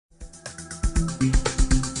Okay,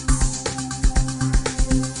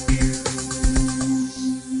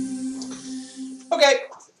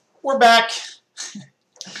 we're back.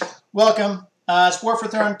 Welcome. It's War for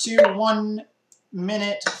Throne 2, 1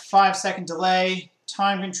 minute, 5-second delay.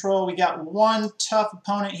 Time control, we got one tough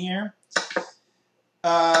opponent here.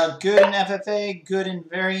 Good in FFA, good in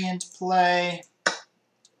variant play,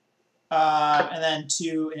 and then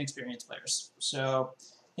 2 inexperienced players. So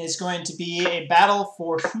it's going to be a battle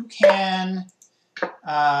for who can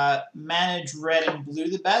manage red and blue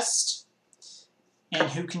the best, and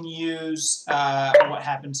who can use what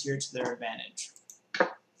happens here to their advantage.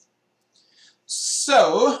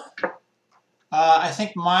 So, I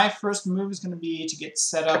think my first move is going to be to get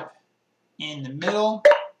set up in the middle.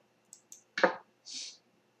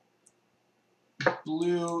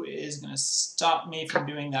 Blue is going to stop me from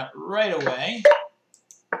doing that right away.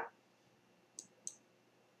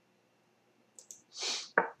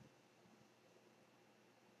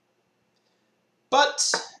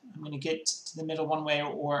 But I'm going to get to the middle one way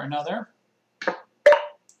or another.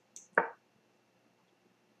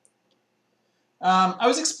 I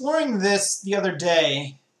was exploring this the other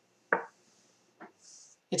day.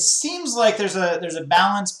 It seems like there's a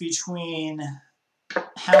balance between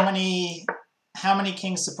how many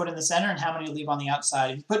kings to put in the center and how many to leave on the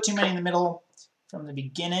outside. If you put too many in the middle from the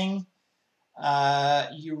beginning,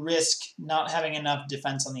 you risk not having enough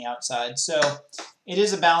defense on the outside. So it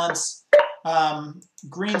is a balance.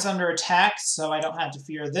 Green's under attack, so I don't have to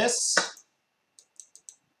fear this.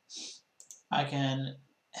 I can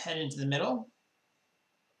head into the middle.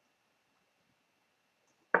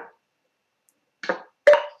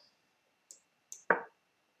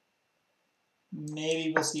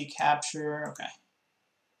 Maybe we'll see capture. Okay.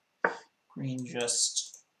 Green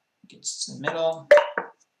just gets to the middle.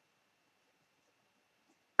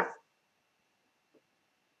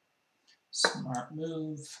 Smart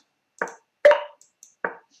move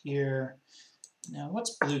here. Now,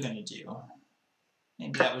 what's blue going to do?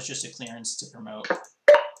 Maybe that was just a clearance to promote.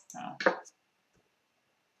 No.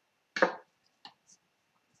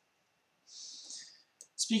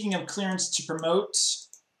 Speaking of clearance to promote,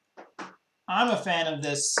 I'm a fan of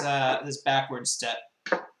this this backward step.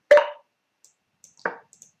 I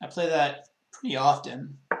play that pretty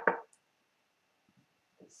often.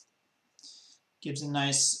 Gives a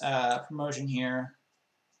nice promotion here.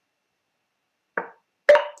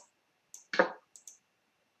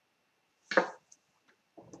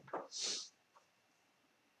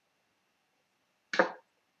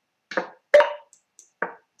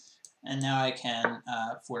 And now I can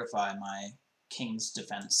fortify my king's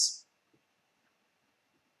defense.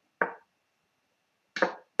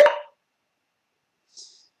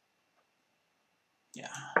 Yeah,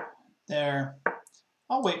 there.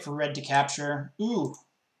 I'll wait for red to capture. Ooh,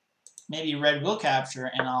 maybe red will capture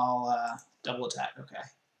and I'll double attack. Okay.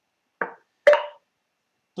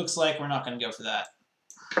 Looks like we're not going to go for that.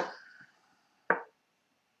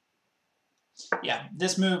 Yeah,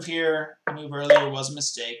 this move here, the move earlier, was a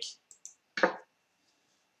mistake.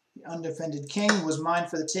 The undefended king was mine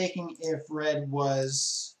for the taking if red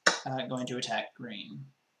was going to attack green.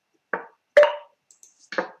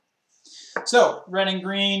 So, red and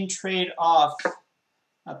green trade off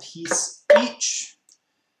a piece each.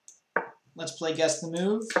 Let's play guess the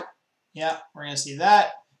move. Yeah, we're going to see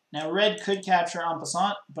that. Now, red could capture en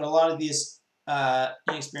passant, but a lot of these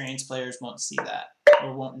inexperienced players won't see that,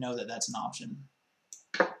 or won't know that that's an option.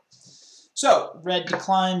 So, red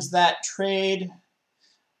declines that trade.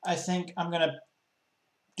 I think I'm going to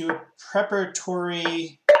do a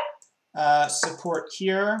preparatory support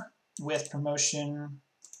here with promotion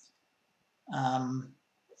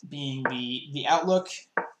being the outlook.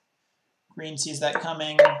 Green sees that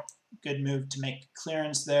coming. Good move to make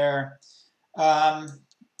clearance there.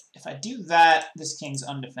 If I do that, this king's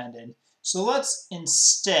undefended. So let's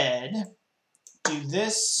instead do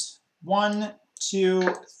this 1,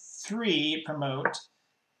 2, 3 promote,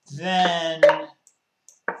 then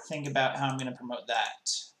think about how I'm going to promote that.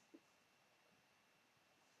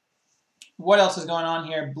 What else is going on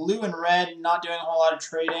here? Blue and red not doing a whole lot of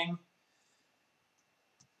trading.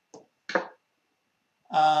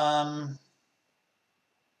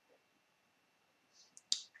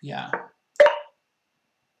 Yeah.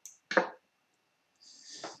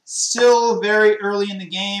 Still very early in the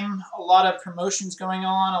game. A lot of promotions going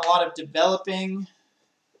on, a lot of developing.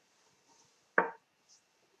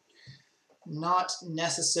 Not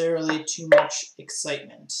necessarily too much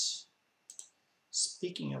excitement.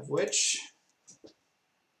 Speaking of which,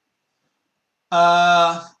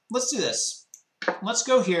 let's do this. Let's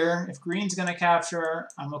go here. If green's going to capture,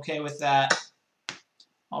 I'm okay with that.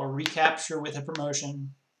 I'll recapture with a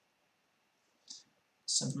promotion.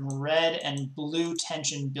 Some red and blue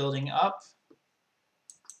tension building up.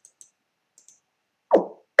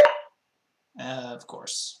 Of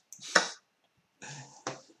course.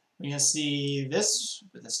 We're going to see this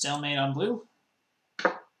with a stalemate on blue.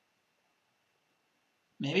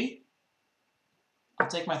 Maybe. I'll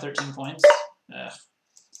take my 13 points. Ugh.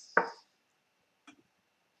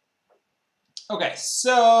 Okay,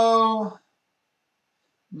 so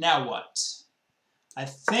now what? I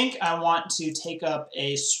think I want to take up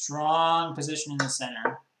a strong position in the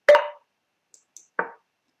center.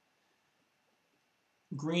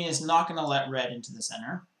 Green is not going to let red into the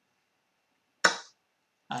center.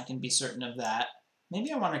 I can be certain of that.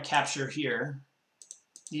 Maybe I want to capture here.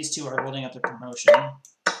 These two are holding up the promotion.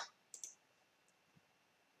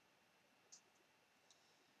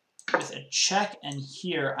 With a check and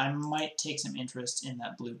here, I might take some interest in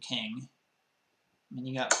that blue king. I mean,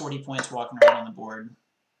 you got 40 points walking around on the board.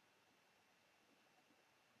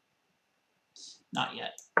 Not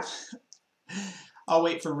yet. I'll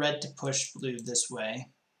wait for red to push blue this way.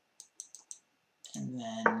 And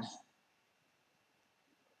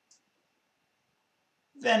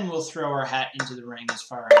then we'll throw our hat into the ring as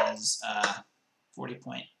far as 40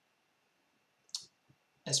 point.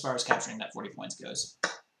 As far as capturing that 40 points goes.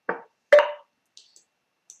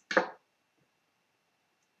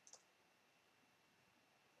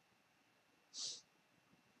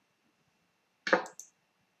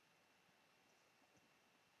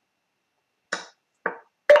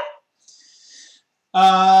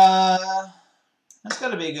 That's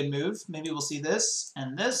got to be a good move. Maybe we'll see this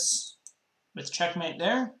and this with checkmate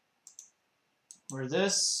there. Or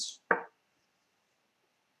this.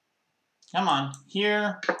 Come on.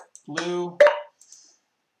 Here. Blue.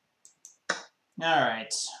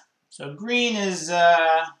 Alright. So green is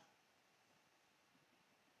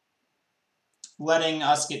letting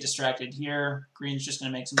us get distracted here. Green's just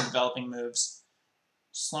going to make some developing moves.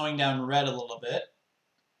 Slowing down red a little bit.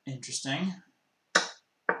 Interesting.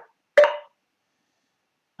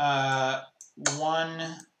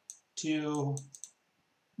 1, 2,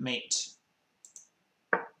 mate.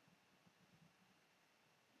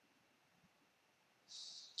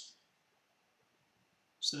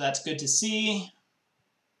 So that's good to see.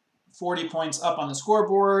 40 points up on the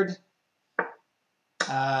scoreboard.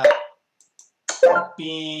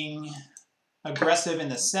 Being aggressive in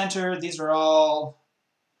the center. These are all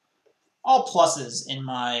pluses in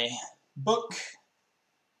my book.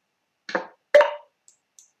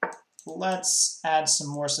 Let's add some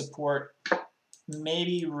more support.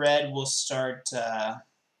 Maybe red will start...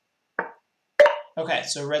 Okay,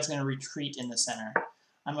 so red's going to retreat in the center.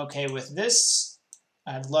 I'm okay with this.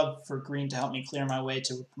 I'd love for green to help me clear my way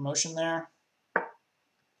to a promotion there.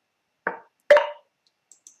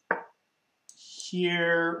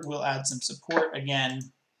 Here, we'll add some support.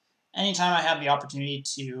 Again, anytime I have the opportunity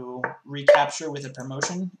to recapture with a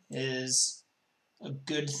promotion is a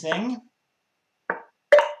good thing.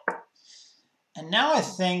 And now I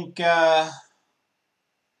think, yeah,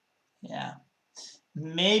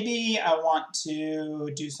 maybe I want to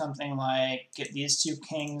do something like get these two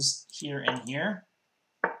kings here and here.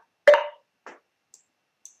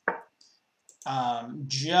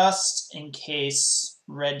 Just in case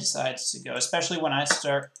red decides to go, especially when I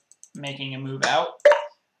start making a move out.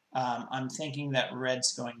 I'm thinking that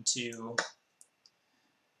red's going to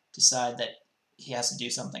decide that he has to do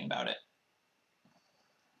something about it.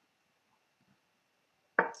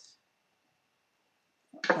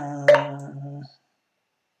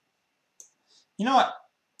 You know what?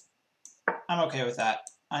 I'm okay with that.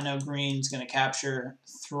 I know green's going to capture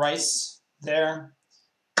thrice there.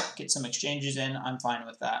 Get some exchanges in. I'm fine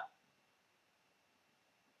with that.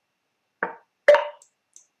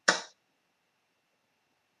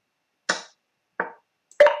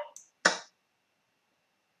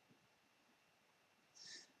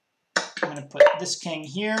 I'm going to put this king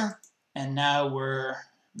here, and now we're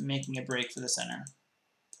making a break for the center.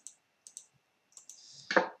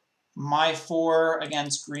 My 4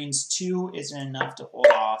 against green's 2 isn't enough to hold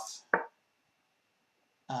off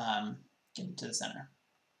getting to the center.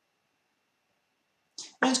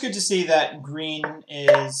 And it's good to see that green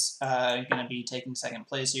is going to be taking second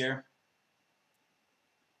place here.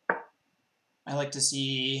 I like to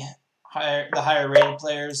see the higher rated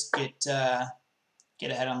players get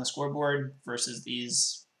ahead on the scoreboard versus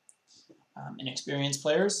these inexperienced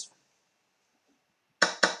players.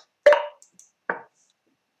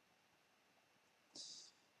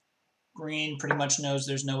 Green pretty much knows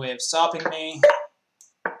there's no way of stopping me.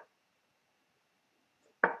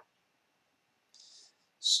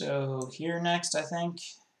 So here next, I think.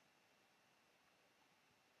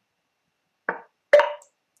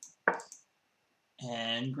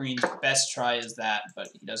 And green's best try is that, but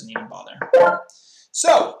he doesn't even bother.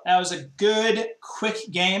 So that was a good, quick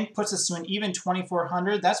game. Puts us to an even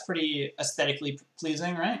 2,400. That's pretty aesthetically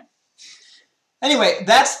pleasing, right? Anyway,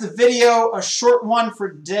 that's the video. A short one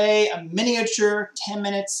for today. A miniature, 10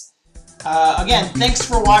 minutes. Again, thanks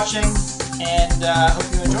for watching, and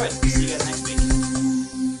hope you enjoyed. See you guys next time.